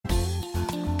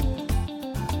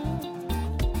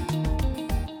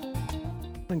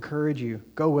encourage you,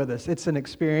 go with us. It's an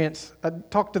experience.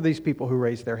 Talk to these people who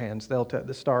raised their hands. They'll tell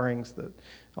the Starrings,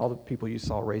 all the people you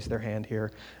saw raise their hand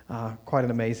here. Quite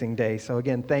an amazing day. So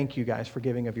again, thank you guys for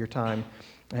giving of your time.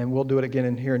 And we'll do it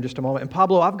again here in just a moment. And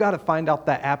Pablo, I've got to find out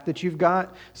that app that you've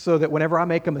got so that whenever I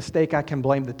make a mistake, I can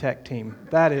blame the tech team.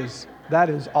 That is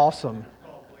awesome.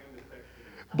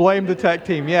 Blame the tech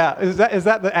team. Yeah. Is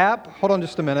that the app? Hold on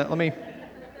just a minute.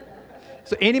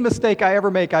 So any mistake I ever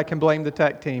make, I can blame the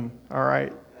tech team. All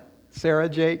right. Sarah,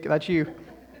 Jake, that's you.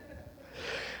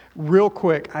 Real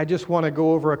quick, I just want to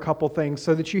go over a couple things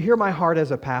so that you hear my heart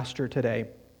as a pastor today.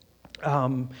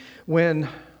 When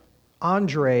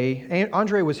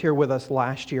Andre was here with us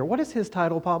last year. What is his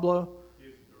title, Pablo?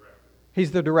 He's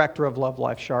the director of Love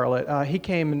Life Charlotte. He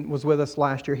came and was with us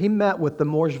last year. He met with the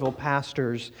Mooresville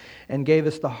pastors and gave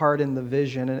us the heart and the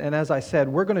vision. And as I said,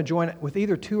 we're going to join with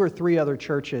either 2 or 3 other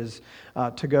churches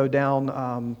to go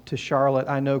down to Charlotte.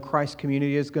 I know Christ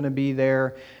Community is going to be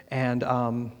there, and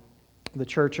the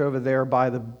church over there by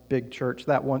the big church,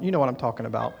 that one, you know what I'm talking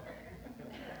about.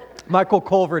 Michael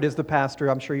Colvert is the pastor.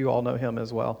 I'm sure you all know him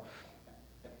as well.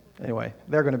 Anyway,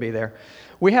 they're going to be there.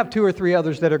 We have 2 or 3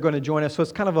 others that are going to join us, so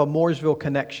it's kind of a Mooresville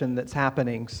connection that's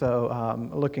happening, so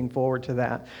looking forward to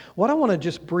that. What I want to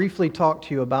just briefly talk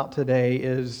to you about today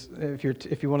is, if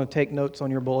you want to take notes on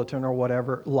your bulletin or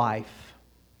whatever, life.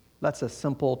 That's a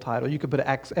simple title. You could put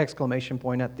an exclamation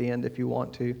point at the end if you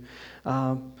want to.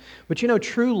 But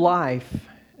true life,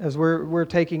 as we're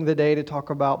taking the day to talk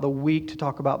about the week, to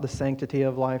talk about the sanctity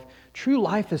of life, true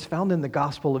life is found in the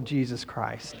gospel of Jesus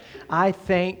Christ. I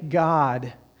thank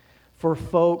God for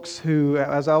folks who,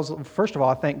 first of all,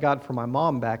 I thank God for my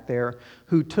mom back there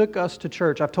who took us to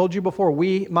church. I've told you before,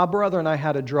 my brother and I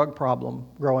had a drug problem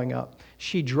growing up.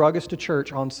 She drug us to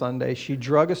church on Sunday. She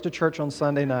drug us to church on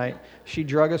Sunday night. She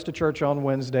drug us to church on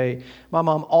Wednesday. My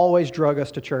mom always drug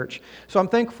us to church. So I'm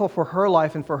thankful for her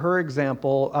life and for her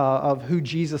example of who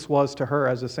Jesus was to her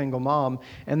as a single mom.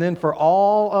 And then for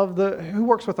all of who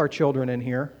works with our children in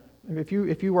here. If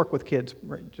you work with kids,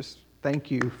 just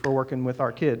thank you for working with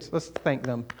our kids. Let's thank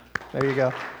them. There you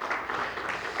go.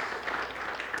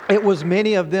 It was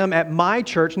many of them at my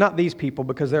church, not these people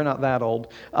because they're not that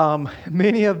old,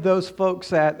 many of those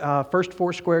folks at First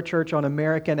Foursquare Church on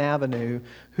American Avenue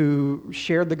who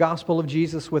shared the gospel of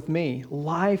Jesus with me.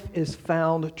 Life is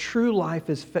found, true life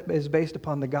is based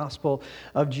upon the gospel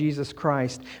of Jesus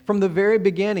Christ. From the very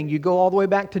beginning, you go all the way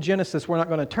back to Genesis. We're not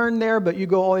going to turn there, but you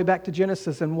go all the way back to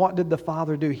Genesis, and what did the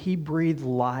Father do? He breathed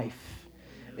life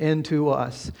into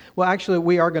us. Well, actually,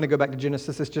 we are going to go back to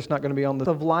Genesis. It's just not going to be on the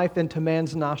of life into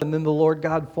man's nostrils. And then the Lord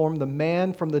God formed the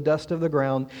man from the dust of the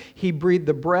ground. He breathed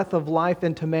the breath of life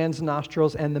into man's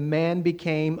nostrils, and the man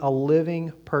became a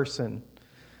living person.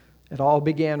 It all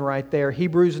began right there.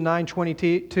 Hebrews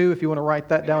 9:22, if you want to write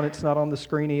that down, it's not on the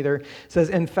screen either. It says,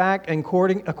 in fact,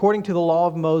 according to the law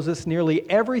of Moses, nearly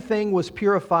everything was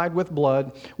purified with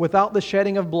blood. Without the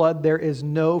shedding of blood, there is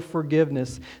no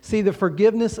forgiveness. See, the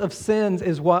forgiveness of sins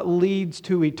is what leads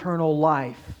to eternal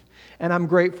life. And I'm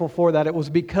grateful for that. It was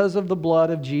because of the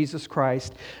blood of Jesus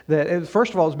Christ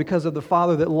first of all, it was because of the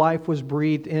Father that life was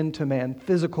breathed into man,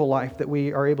 physical life that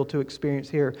we are able to experience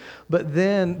here. But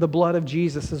then the blood of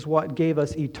Jesus is what gave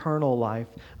us eternal life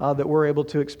that we're able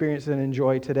to experience and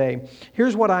enjoy today.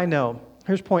 Here's what I know.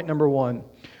 Here's point number 1.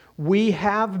 We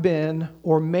have been,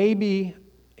 or maybe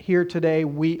here today,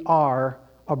 we are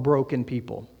a broken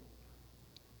people.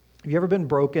 Have you ever been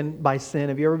broken by sin?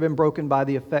 Have you ever been broken by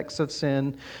the effects of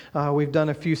sin? We've done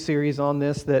a few series on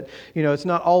this that, it's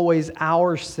not always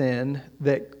our sin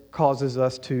that causes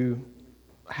us to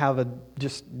have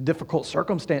just difficult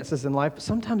circumstances in life, but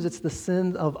sometimes it's the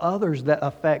sin of others that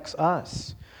affects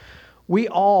us. We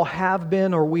all have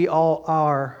been, or we all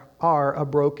are a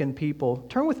broken people.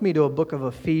 Turn with me to a book of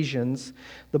Ephesians,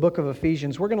 the book of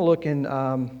Ephesians. We're going to look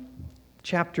in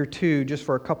chapter 2 just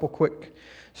for a couple quick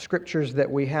scriptures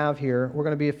that we have here. We're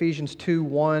going to be Ephesians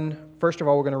 2:1. First of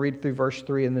all, we're going to read through verse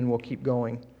 3 and then we'll keep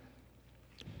going.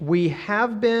 We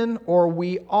have been, or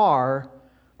we are,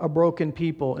 a broken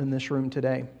people in this room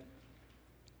today.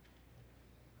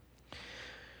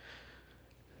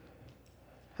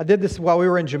 I did this while we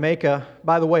were in Jamaica.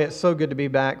 By the way, it's so good to be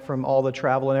back from all the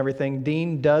travel and everything.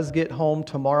 Dean does get home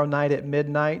tomorrow night at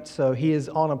midnight, so he is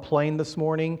on a plane this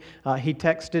morning. He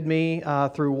texted me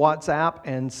through WhatsApp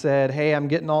and said, hey, I'm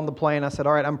getting on the plane. I said,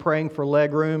 all right, I'm praying for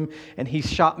leg room. And he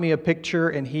shot me a picture,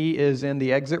 and he is in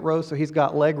the exit row, so he's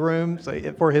got leg room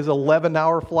for his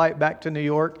 11-hour flight back to New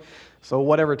York. So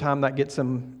whatever time that gets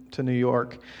him to New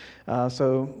York.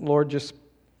 So Lord, just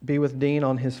be with Dean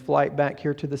on his flight back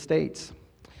here to the States.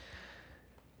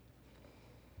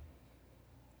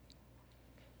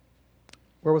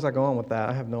 Where was I going with that?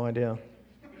 I have no idea.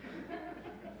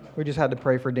 We just had to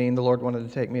pray for Dean. The Lord wanted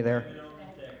to take me there.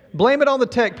 Blame it on the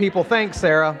tech people. Thanks,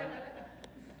 Sarah.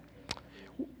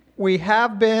 We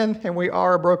have been and we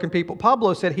are a broken people.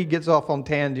 Pablo said he gets off on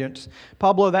tangents.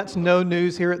 Pablo, that's no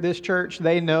news here at this church.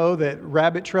 They know that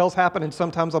rabbit trails happen, and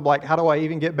sometimes I'm like, how do I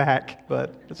even get back?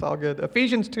 But it's all good.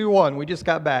 Ephesians 2:1, we just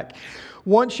got back.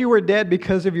 Once you were dead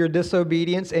because of your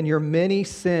disobedience and your many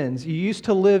sins. You used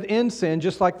to live in sin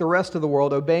just like the rest of the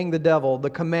world, obeying the devil, the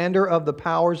commander of the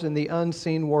powers in the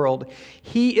unseen world.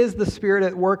 He is the spirit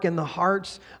at work in the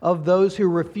hearts of those who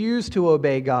refuse to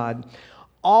obey God.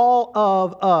 All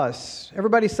of us,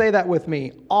 everybody say that with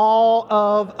me, all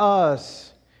of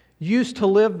us used to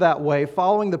live that way,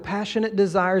 following the passionate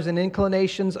desires and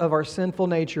inclinations of our sinful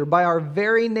nature. By our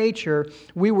very nature,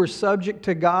 we were subject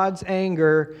to God's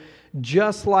anger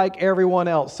just like everyone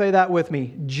else. Say that with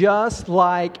me, just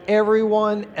like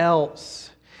everyone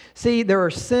else. See, there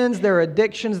are sins, there are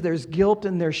addictions, there's guilt,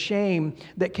 and there's shame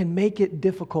that can make it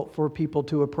difficult for people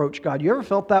to approach God. You ever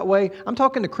felt that way? I'm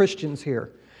talking to Christians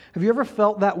here. Have you ever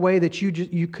felt that way, that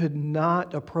you could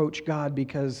not approach God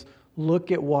because look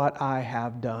at what I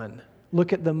have done?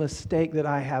 Look at the mistake that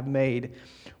I have made.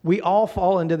 We all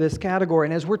fall into this category.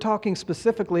 And as we're talking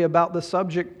specifically about the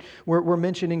subject we're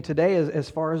mentioning today as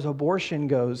far as abortion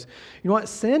goes, you know what?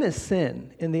 Sin is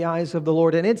sin in the eyes of the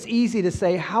Lord. And it's easy to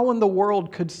say, how in the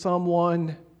world could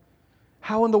someone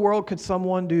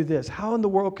do this? How in the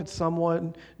world could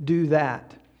someone do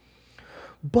that?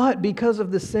 But because of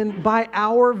the sin, by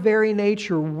our very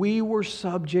nature, we were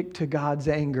subject to God's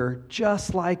anger,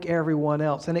 just like everyone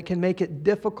else. And it can make it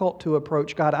difficult to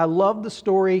approach God. I love the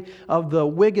story of the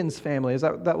Wiggins family.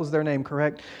 That was their name,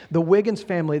 correct? The Wiggins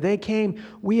family, they came,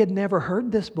 we had never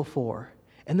heard this before.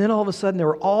 And then all of a sudden, there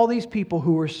were all these people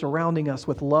who were surrounding us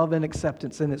with love and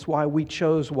acceptance, and it's why we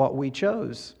chose what we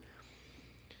chose.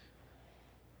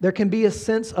 There can be a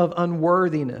sense of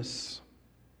unworthiness.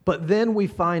 But then we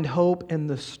find hope in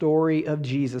the story of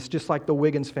Jesus, just like the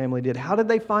Wiggins family did. How did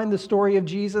they find the story of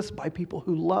Jesus? By people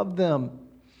who love them.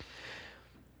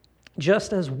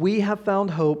 Just as we have found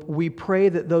hope, we pray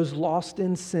that those lost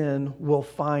in sin will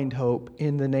find hope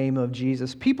in the name of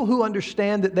Jesus. People who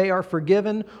understand that they are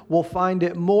forgiven will find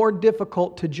it more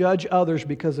difficult to judge others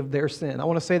because of their sin. I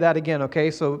want to say that again, okay?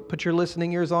 So put your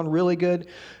listening ears on really good.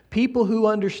 People who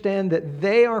understand that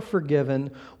they are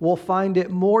forgiven will find it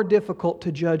more difficult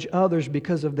to judge others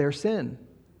because of their sin.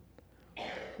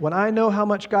 When I know how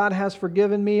much God has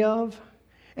forgiven me of,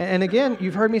 and again,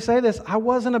 you've heard me say this, I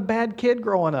wasn't a bad kid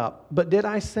growing up, but did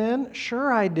I sin?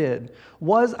 Sure I did.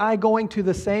 Was I going to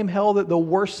the same hell that the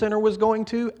worst sinner was going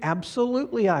to?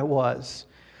 Absolutely I was.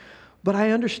 But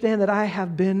I understand that I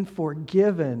have been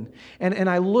forgiven. And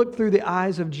I look through the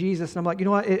eyes of Jesus and I'm like, you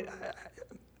know what?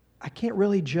 I can't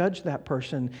really judge that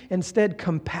person. Instead,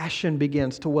 compassion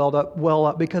begins to well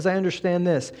up because I understand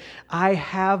this. I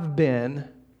have been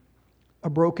a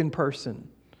broken person.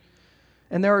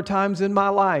 And there are times in my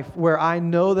life where I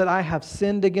know that I have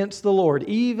sinned against the Lord,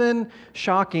 even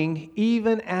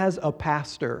as a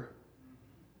pastor.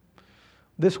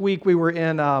 This week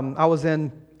I was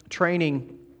in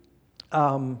training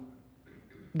down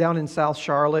in South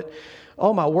Charlotte.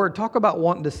 Oh my word, talk about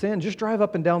wanting to sin. Just drive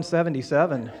up and down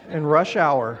 77 in rush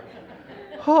hour.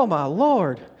 Oh my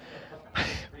Lord.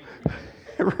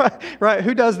 Right.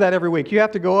 Who does that every week? You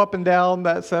have to go up and down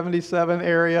that 77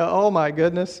 area. Oh my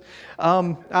goodness.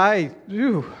 I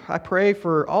pray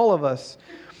for all of us.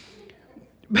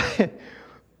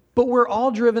 But we're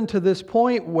all driven to this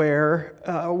point where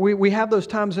we have those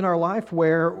times in our life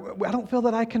where I don't feel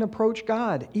that I can approach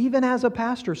God, even as a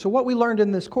pastor. So what we learned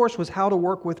in this course was how to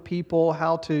work with people,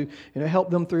 how to help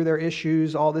them through their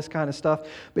issues, all this kind of stuff.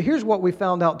 But here's what we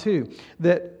found out too,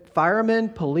 that firemen,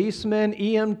 policemen,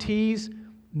 EMTs,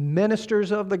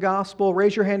 ministers of the gospel,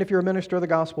 raise your hand if you're a minister of the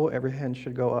gospel, every hand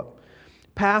should go up.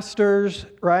 Pastors,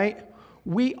 right?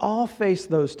 We all face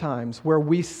those times where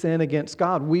we sin against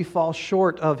God. We fall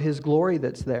short of His glory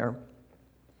that's there.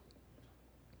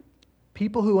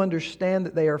 People who understand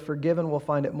that they are forgiven will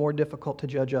find it more difficult to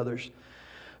judge others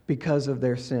because of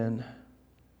their sin.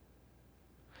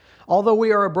 Although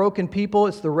we are a broken people,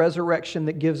 it's the resurrection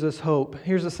that gives us hope.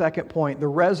 Here's the second point. The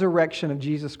resurrection of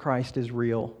Jesus Christ is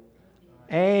real.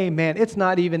 Amen. It's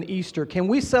not even Easter. Can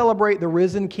we celebrate the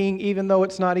risen King even though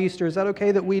it's not Easter? Is that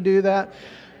okay that we do that?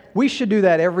 We should do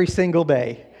that every single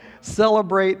day.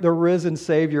 Celebrate the risen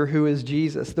Savior who is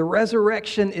Jesus. The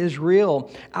resurrection is real.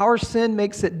 Our sin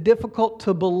makes it difficult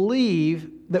to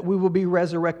believe that we will be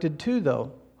resurrected too,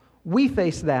 though. We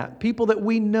face that. People that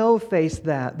we know face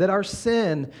that. That our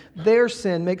sin, their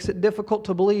sin, makes it difficult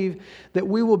to believe that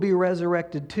we will be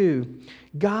resurrected too.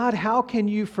 God, how can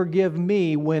you forgive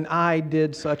me when I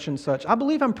did such and such? I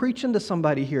believe I'm preaching to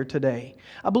somebody here today.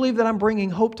 I believe that I'm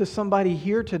bringing hope to somebody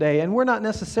here today. And we're not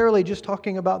necessarily just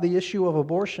talking about the issue of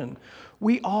abortion.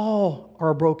 We all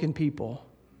are broken people.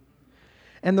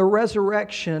 And the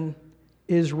resurrection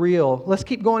is real. Let's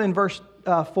keep going in verse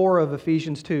 4 of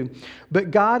Ephesians 2. But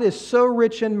God is so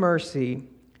rich in mercy,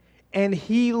 and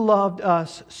He loved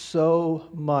us so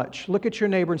much. Look at your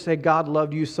neighbor and say, God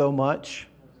loved you so much.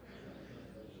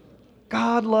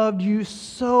 God loved you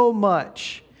so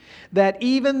much that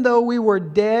even though we were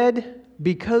dead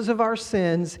because of our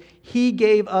sins, He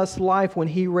gave us life when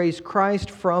He raised Christ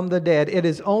from the dead. It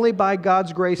is only by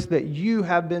God's grace that you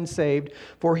have been saved,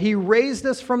 for He raised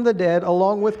us from the dead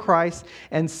along with Christ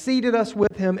and seated us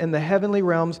with Him in the heavenly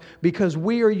realms because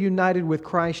we are united with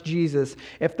Christ Jesus.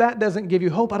 If that doesn't give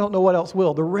you hope, I don't know what else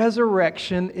will. The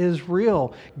resurrection is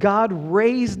real. God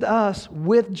raised us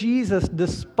with Jesus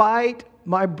despite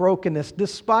my brokenness,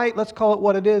 despite, let's call it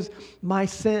what it is, my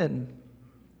sin,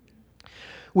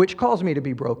 which caused me to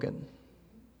be broken.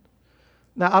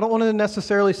 Now, I don't want to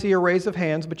necessarily see a raise of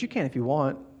hands, but you can if you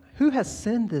want. Who has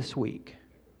sinned this week?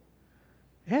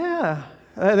 Yeah,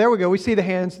 there we go. We see the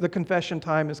hands. The confession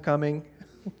time is coming.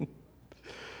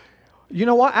 You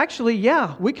know what? Actually,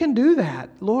 yeah, we can do that.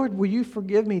 Lord, will you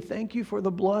forgive me? Thank you for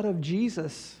the blood of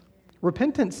Jesus.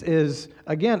 Repentance is,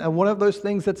 again, one of those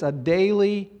things that's a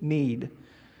daily need.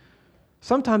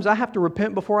 Sometimes I have to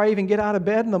repent before I even get out of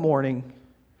bed in the morning.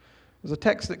 There's a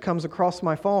text that comes across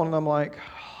my phone, and I'm like,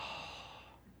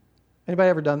 anybody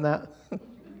ever done that?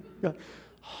 And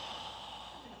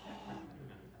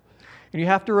you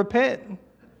have to repent.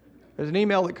 There's an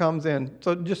email that comes in.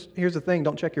 So just, here's the thing,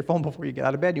 don't check your phone before you get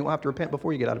out of bed. You won't have to repent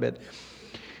before you get out of bed.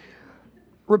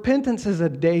 Repentance is a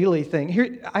daily thing.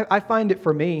 Here, I find it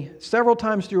for me. Several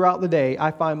times throughout the day,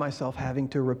 I find myself having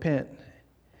to repent.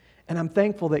 And I'm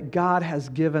thankful that God has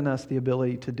given us the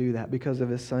ability to do that because of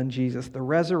His Son, Jesus. The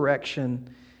resurrection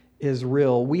is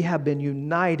real. We have been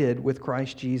united with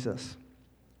Christ Jesus.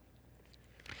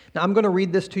 Now, I'm going to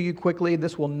read this to you quickly.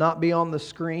 This will not be on the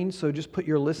screen, so just put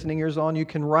your listening ears on. You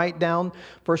can write down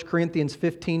 1 Corinthians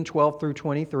 15, 12 through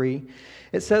 23.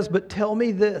 It says, but tell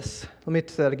me this. Let me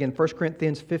say that again. 1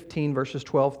 Corinthians 15, verses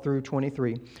 12 through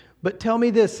 23. But tell me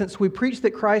this, since we preach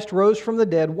that Christ rose from the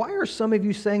dead, why are some of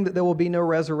you saying that there will be no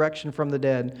resurrection from the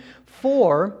dead?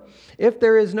 For if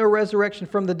there is no resurrection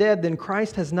from the dead, then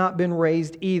Christ has not been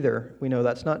raised either. We know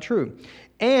that's not true.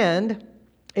 And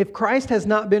if Christ has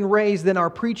not been raised, then our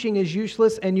preaching is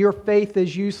useless and your faith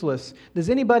is useless. Does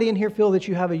anybody in here feel that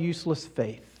you have a useless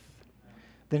faith?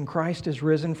 Then Christ is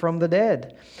risen from the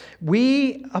dead.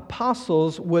 We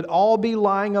apostles would all be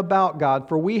lying about God,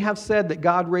 for we have said that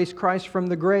God raised Christ from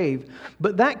the grave.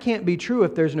 But that can't be true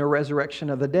if there's no resurrection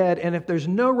of the dead. And if there's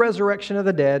no resurrection of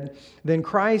the dead, then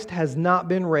Christ has not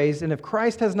been raised. And if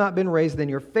Christ has not been raised, then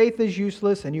your faith is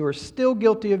useless and you are still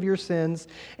guilty of your sins.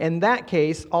 In that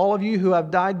case, all of you who have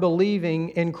died believing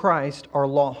in Christ are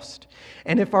lost.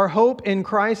 And if our hope in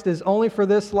Christ is only for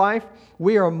this life,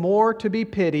 we are more to be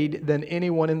pitied than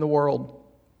anyone in the world.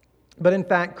 But in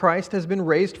fact, Christ has been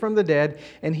raised from the dead,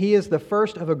 and He is the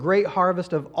first of a great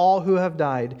harvest of all who have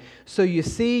died. So you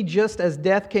see, just as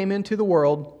death came into the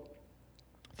world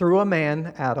through a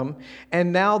man, Adam,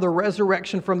 and now the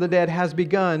resurrection from the dead has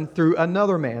begun through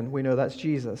another man. We know that's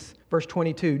Jesus. Verse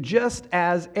 22, just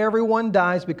as everyone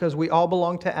dies because we all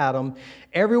belong to Adam,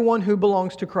 everyone who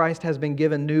belongs to Christ has been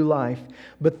given new life.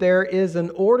 But there is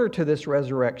an order to this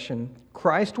resurrection.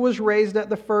 Christ was raised at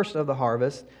the first of the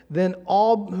harvest. Then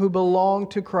all who belong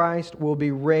to Christ will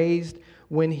be raised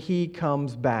when He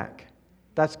comes back.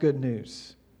 That's good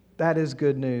news. That is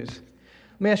good news.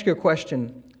 Let me ask you a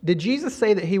question. Did Jesus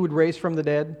say that He would raise from the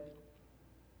dead?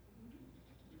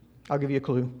 I'll give you a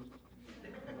clue.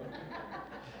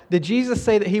 Did Jesus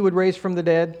say that He would raise from the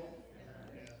dead?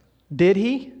 Did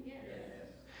He?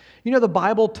 You know, the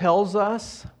Bible tells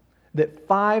us that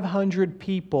 500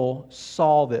 people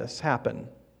saw this happen.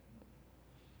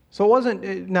 So it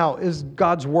wasn't, now, is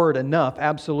God's Word enough?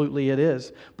 Absolutely it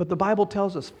is. But the Bible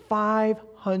tells us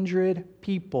 500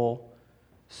 people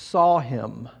saw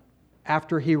Him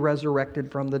after He resurrected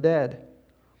from the dead.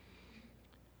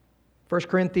 1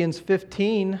 Corinthians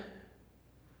 15,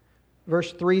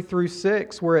 verse 3 through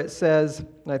 6, where it says,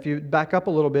 if you back up a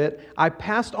little bit, I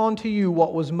passed on to you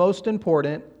what was most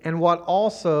important and what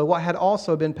had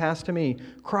also been passed to me.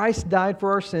 Christ died for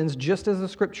our sins, just as the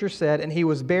Scripture said, and He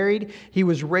was buried. He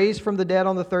was raised from the dead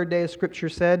on the third day, as Scripture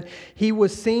said. He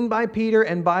was seen by Peter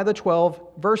and by the 12.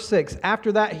 Verse 6,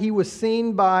 after that He was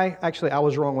seen by, actually I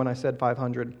was wrong when I said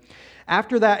 500.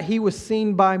 After that He was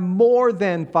seen by more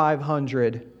than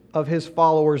 500 of His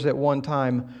followers at one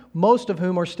time, most of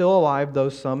whom are still alive, though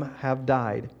some have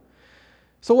died.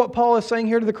 So what Paul is saying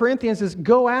here to the Corinthians is,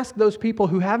 go ask those people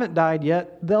who haven't died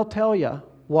yet. They'll tell you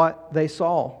what they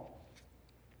saw.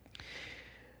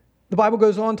 The Bible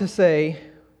goes on to say,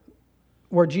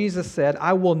 where Jesus said,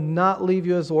 I will not leave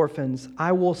you as orphans.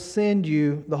 I will send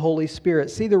you the Holy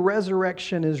Spirit. See, the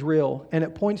resurrection is real, and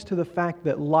it points to the fact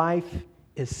that life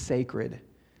is sacred.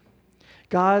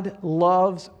 God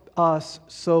loves us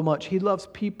so much. He loves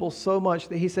people so much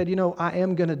that He said, I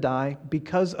am going to die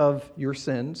because of your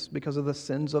sins, because of the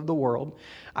sins of the world.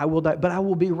 I will die, but I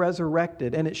will be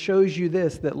resurrected. And it shows you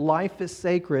this, that life is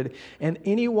sacred, and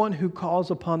anyone who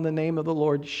calls upon the name of the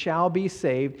Lord shall be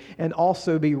saved and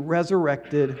also be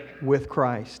resurrected with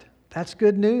Christ. That's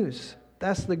good news.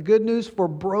 That's the good news for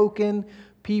broken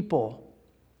people.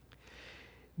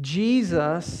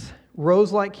 Jesus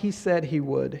rose like He said He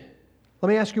would. Let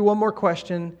me ask you one more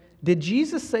question. Did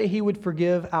Jesus say He would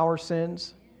forgive our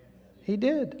sins? He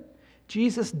did.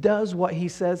 Jesus does what He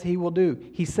says He will do.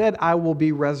 He said, I will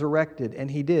be resurrected, and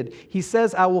He did. He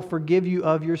says, I will forgive you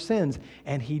of your sins,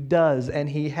 and He does, and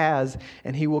He has,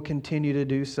 and He will continue to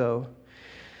do so.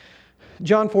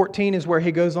 John 14 is where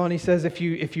He goes on. He says, if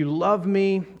you love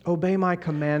me, obey my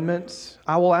commandments.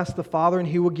 I will ask the Father, and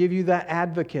He will give you that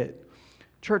advocate.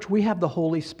 Church, we have the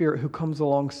Holy Spirit who comes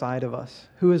alongside of us,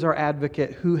 who is our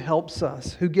advocate, who helps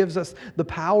us, who gives us the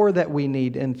power that we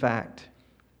need, in fact.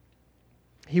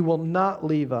 He will not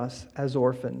leave us as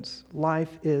orphans.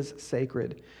 Life is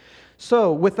sacred.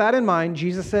 So, with that in mind,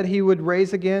 Jesus said He would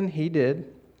raise again. He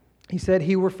did. He said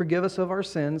He will forgive us of our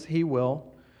sins. He will.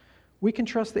 We can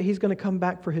trust that He's going to come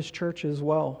back for His church as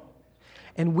well.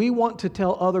 And we want to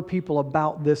tell other people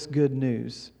about this good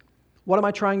news. What am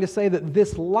I trying to say? That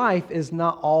this life is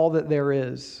not all that there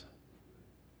is.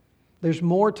 There's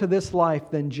more to this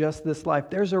life than just this life.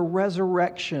 There's a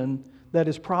resurrection that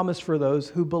is promised for those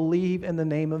who believe in the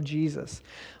name of Jesus.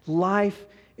 Life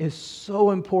is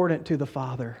so important to the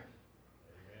Father.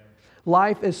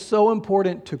 Life is so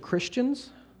important to Christians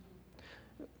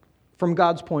from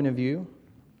God's point of view.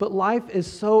 But life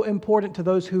is so important to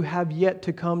those who have yet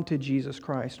to come to Jesus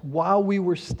Christ. While we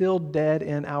were still dead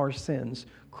in our sins,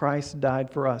 Christ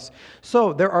died for us.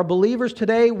 So there are believers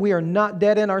today. We are not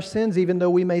dead in our sins, even though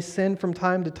we may sin from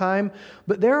time to time.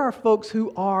 But there are folks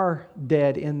who are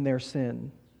dead in their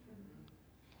sin.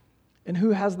 And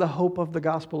who has the hope of the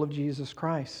gospel of Jesus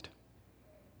Christ?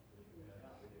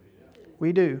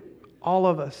 We do. All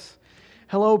of us.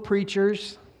 Hello,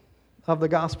 preachers of the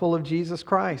gospel of Jesus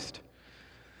Christ.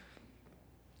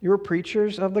 You're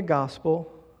preachers of the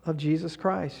gospel of Jesus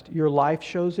Christ. Your life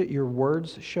shows it. Your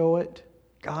words show it.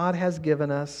 God has given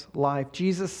us life.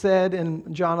 Jesus said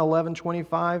in John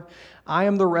 11:25, I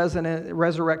am the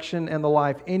resurrection and the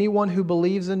life. Anyone who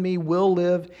believes in me will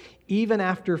live even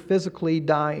after physically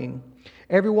dying.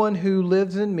 Everyone who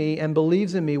lives in me and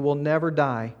believes in me will never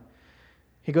die.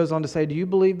 He goes on to say, do you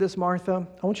believe this, Martha?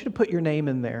 I want you to put your name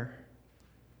in there.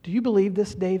 Do you believe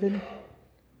this, David?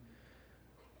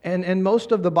 And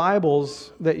most of the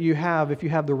Bibles that you have, if you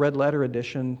have the red letter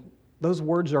edition, those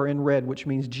words are in red, which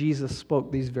means Jesus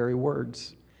spoke these very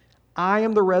words. I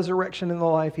am the resurrection and the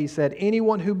life, He said.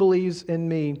 Anyone who believes in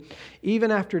me,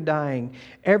 even after dying,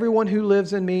 everyone who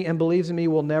lives in me and believes in me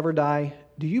will never die.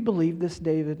 Do you believe this,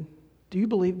 David? Do you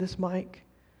believe this, Mike?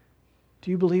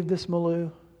 Do you believe this,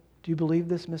 Malou? Do you believe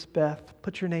this, Miss Beth?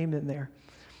 Put your name in there.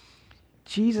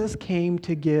 Jesus came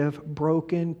to give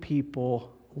broken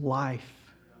people life.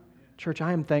 Church,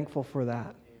 I am thankful for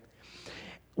that.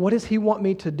 What does He want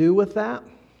me to do with that?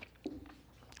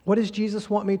 What does Jesus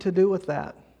want me to do with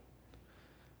that?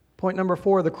 Point number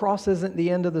 4, the cross isn't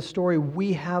the end of the story.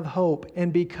 We have hope.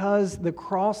 And because the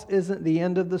cross isn't the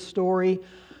end of the story,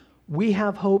 we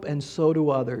have hope and so do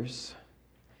others.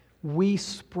 We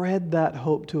spread that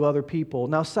hope to other people.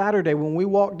 Now, Saturday, when we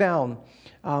walk down,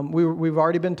 we've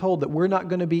already been told that we're not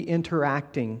going to be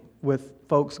interacting with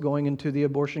folks going into the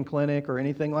abortion clinic or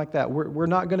anything like that. We're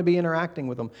not going to be interacting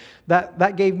with them.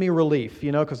 That gave me relief,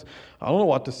 because I don't know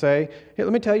what to say. Hey,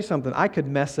 let me tell you something. I could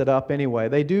mess it up anyway.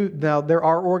 They do. Now, there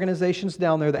are organizations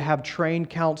down there that have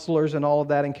trained counselors and all of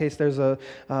that in case there's a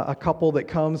couple that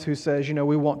comes who says,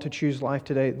 we want to choose life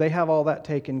today. They have all that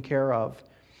taken care of.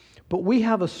 But we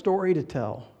have a story to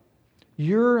tell.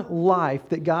 Your life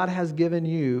that God has given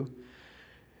you,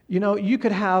 you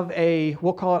could have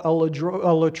we'll call it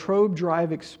a Latrobe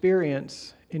Drive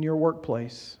experience in your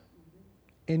workplace,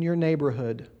 in your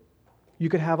neighborhood. You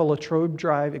could have a Latrobe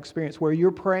Drive experience where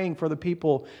you're praying for the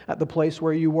people at the place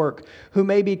where you work who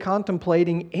may be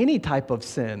contemplating any type of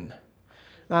sin.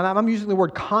 And I'm using the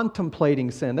word contemplating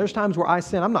sin. There's times where I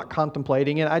sin, I'm not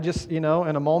contemplating it. I just, in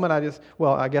a moment,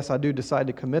 I guess I do decide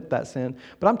to commit that sin.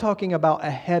 But I'm talking about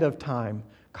ahead of time,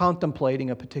 contemplating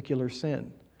a particular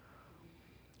sin.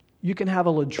 You can have a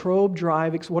Latrobe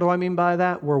Drive. What do I mean by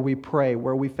that? Where we pray,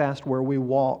 where we fast, where we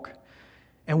walk,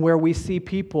 and where we see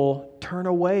people turn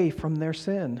away from their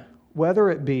sin.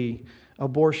 Whether it be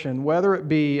abortion, whether it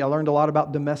be, I learned a lot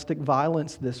about domestic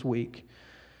violence this week.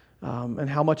 And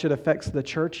how much it affects the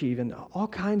church even. All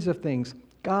kinds of things.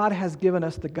 God has given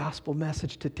us the gospel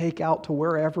message to take out to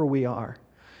wherever we are.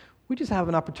 We just have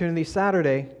an opportunity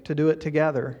Saturday to do it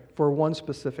together for one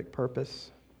specific purpose.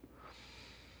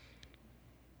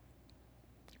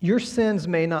 Your sins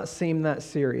may not seem that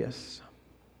serious.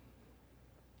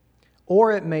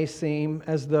 Or it may seem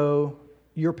as though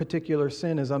your particular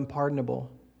sin is unpardonable.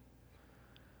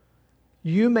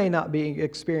 You may not be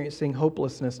experiencing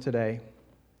hopelessness today.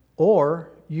 Or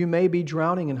you may be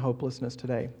drowning in hopelessness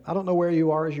today. I don't know where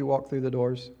you are as you walk through the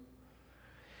doors.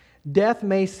 Death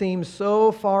may seem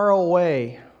so far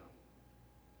away,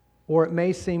 or it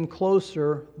may seem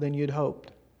closer than you'd hoped.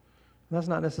 And that's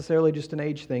not necessarily just an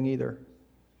age thing either.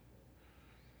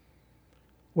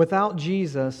 Without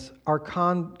Jesus, our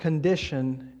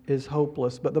condition is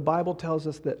hopeless. But the Bible tells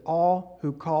us that all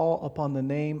who call upon the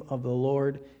name of the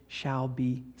Lord shall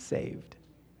be saved.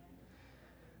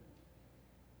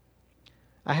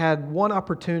 I had one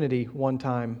opportunity one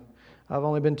time. I've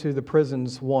only been to the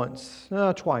prisons once.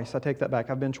 Twice. I take that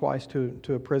back. I've been twice to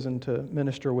a prison to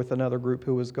minister with another group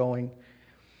who was going.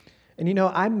 And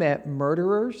I met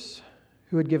murderers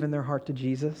who had given their heart to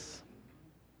Jesus.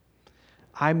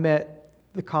 I met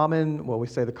the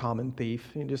common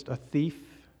thief. Just a thief.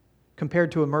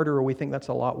 Compared to a murderer, we think that's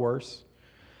a lot worse.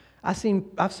 I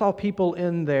saw people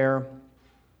in there,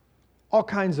 all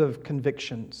kinds of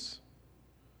convictions.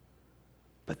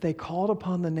 But they called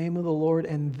upon the name of the Lord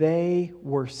and they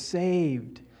were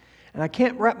saved. And I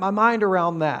can't wrap my mind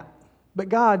around that. But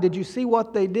God, did you see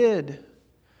what they did?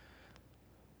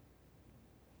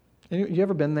 You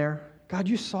ever been there? God,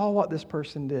 you saw what this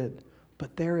person did.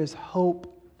 But there is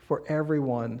hope for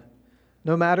everyone.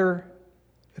 No matter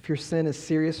if your sin is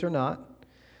serious or not.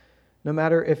 No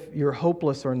matter if you're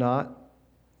hopeless or not.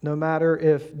 No matter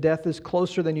if death is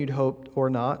closer than you'd hoped or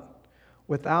not.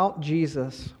 Without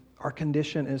Jesus, our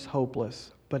condition is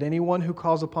hopeless, but anyone who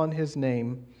calls upon His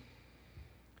name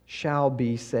shall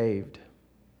be saved.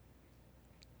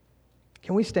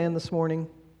 Can we stand this morning?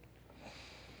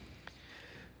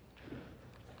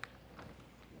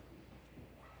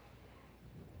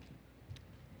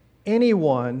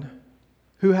 Anyone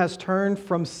who has turned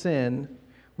from sin,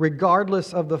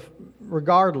 regardless,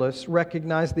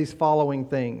 recognize these following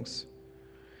things.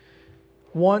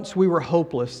 Once we were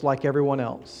hopeless like everyone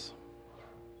else.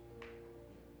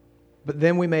 But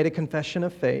then we made a confession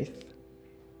of faith.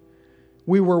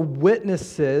 We were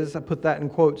witnesses, I put that in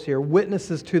quotes here,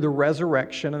 witnesses to the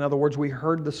resurrection. In other words, we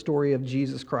heard the story of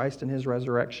Jesus Christ and His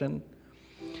resurrection.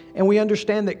 And we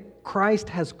understand that Christ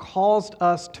has caused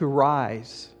us to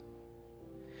rise.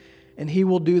 And He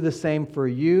will do the same for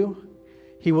you.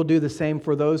 He will do the same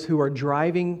for those who are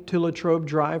driving to Latrobe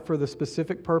Drive for the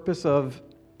specific purpose of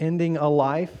ending a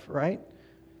life, right?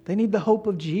 They need the hope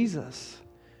of Jesus.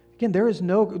 Again, there's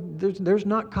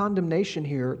not condemnation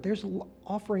here. There's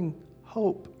offering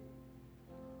hope.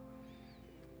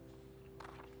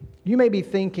 You may be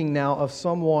thinking now of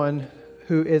someone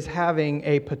who is having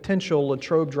a potential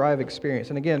Latrobe Drive experience.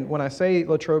 And again, when I say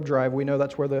Latrobe Drive, we know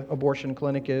that's where the abortion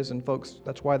clinic is, and folks,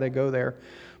 that's why they go there.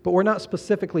 But we're not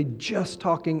specifically just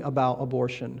talking about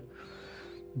abortion.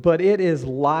 But it is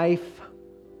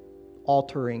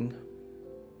life-altering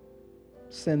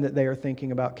sin that they are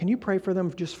thinking about. Can you pray for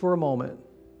them just for a moment?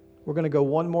 We're going to go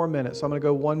one more minute, so I'm going to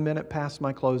go 1 minute past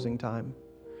my closing time.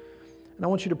 And I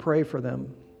want you to pray for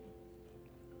them.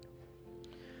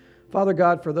 Father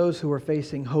God, for those who are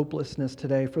facing hopelessness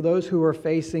today, for those who are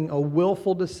facing a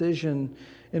willful decision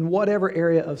in whatever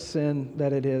area of sin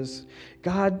that it is,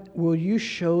 God, will you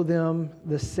show them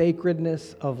the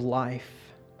sacredness of life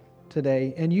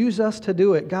today and use us to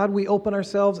do it? God, we open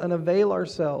ourselves and avail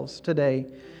ourselves today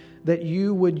that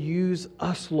you would use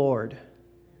us, Lord,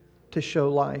 to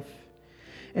show life.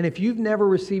 And if you've never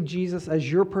received Jesus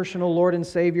as your personal Lord and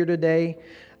Savior today,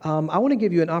 I want to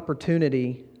give you an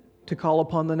opportunity to call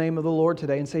upon the name of the Lord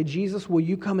today and say, Jesus, will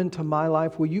you come into my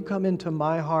life? Will you come into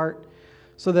my heart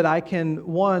so that I can,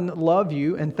 one, love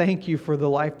you and thank you for the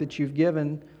life that you've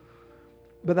given,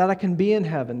 but that I can be in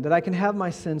heaven, that I can have my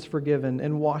sins forgiven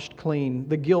and washed clean,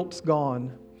 the guilt's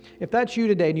gone. If that's you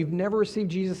today and you've never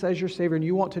received Jesus as your Savior and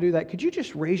you want to do that, could you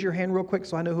just raise your hand real quick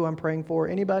so I know who I'm praying for?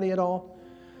 Anybody at all?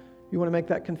 You want to make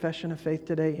that confession of faith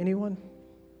today? Anyone?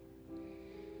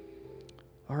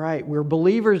 All right, we're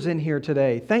believers in here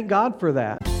today. Thank God for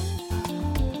that.